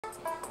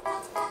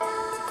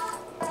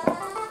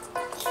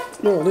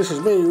Oh, this is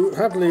me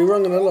happily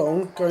running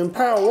along, going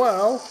pow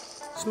wow,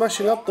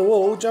 smashing up the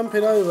wall,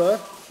 jumping over,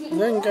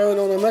 and then going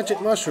on a magic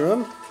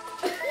mushroom.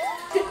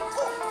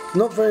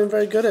 Not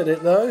very good at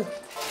it though.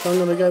 So I'm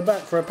going to go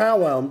back for a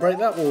powwow and break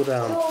that wall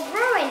down.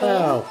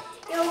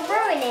 You're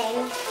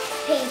ruining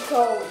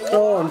people.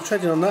 Oh, I'm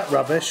treading on that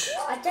rubbish.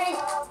 I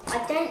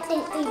don't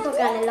think people are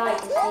going to like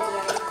this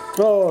video.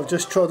 Oh, I've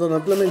just trod on a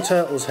blooming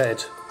turtle's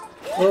head.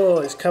 Oh,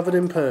 it's covered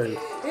in poo.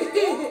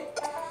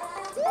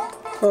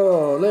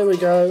 Oh, there we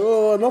go.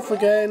 Oh, I'm off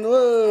again.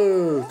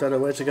 Whoa! Don't know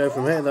where to go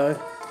from here though.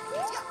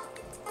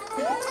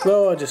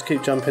 Oh, I just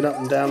keep jumping up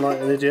and down like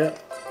an idiot.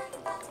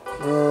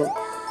 Oh,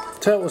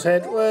 turtle's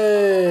head.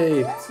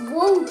 Way! It's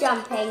wall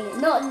jumping,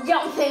 not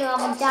jumping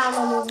up and down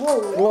on the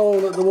wall. Oh,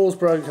 look, the wall's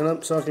broken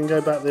up, so I can go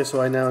back this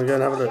way now and go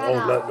and have a look.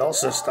 Oh, look,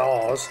 lots of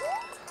stars.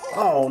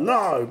 Oh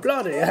no!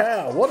 Bloody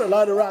hell! What a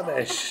load of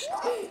rubbish!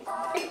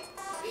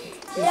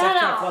 Does that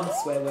have one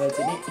swear word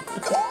in it?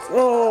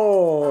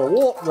 Oh,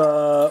 what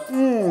the?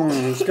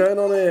 What's going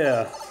on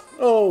here?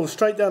 Oh,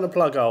 straight down the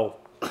plug hole.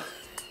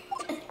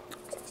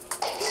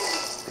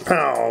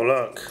 Oh,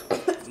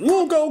 look.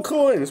 More gold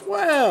coins.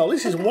 Wow,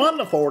 this is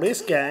wonderful,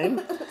 this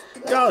game.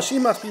 Gosh, you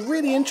must be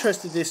really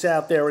interested in this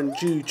out there in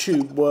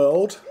YouTube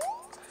world.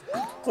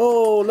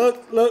 Oh,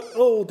 look.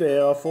 Oh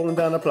dear, I've fallen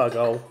down the plug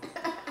hole.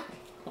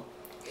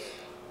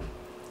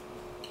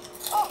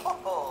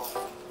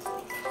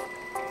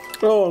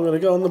 Oh, I'm going to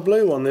go on the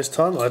blue one this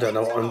time. I don't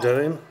know what I'm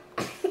doing.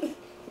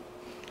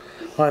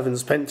 I haven't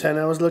spent 10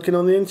 hours looking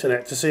on the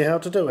internet to see how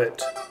to do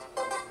it.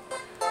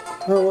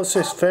 Oh, what's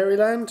this?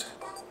 Fairyland?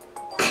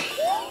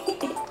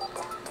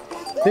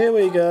 Here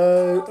we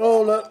go.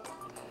 Oh, look.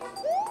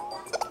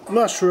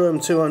 Mushroom,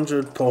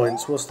 200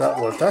 points. What's that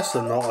one? That's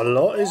not a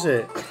lot, is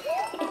it?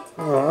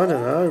 Oh, I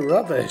don't know.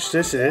 Rubbish,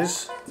 this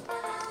is.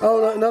 Oh,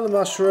 look, another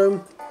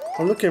mushroom.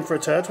 I'm looking for a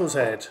turtle's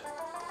head.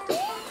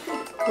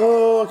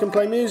 Oh, I can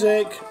play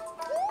music.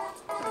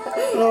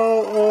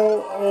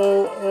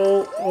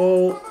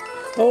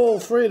 Oh,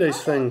 3 of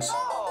these things.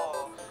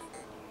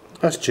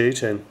 That's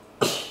cheating.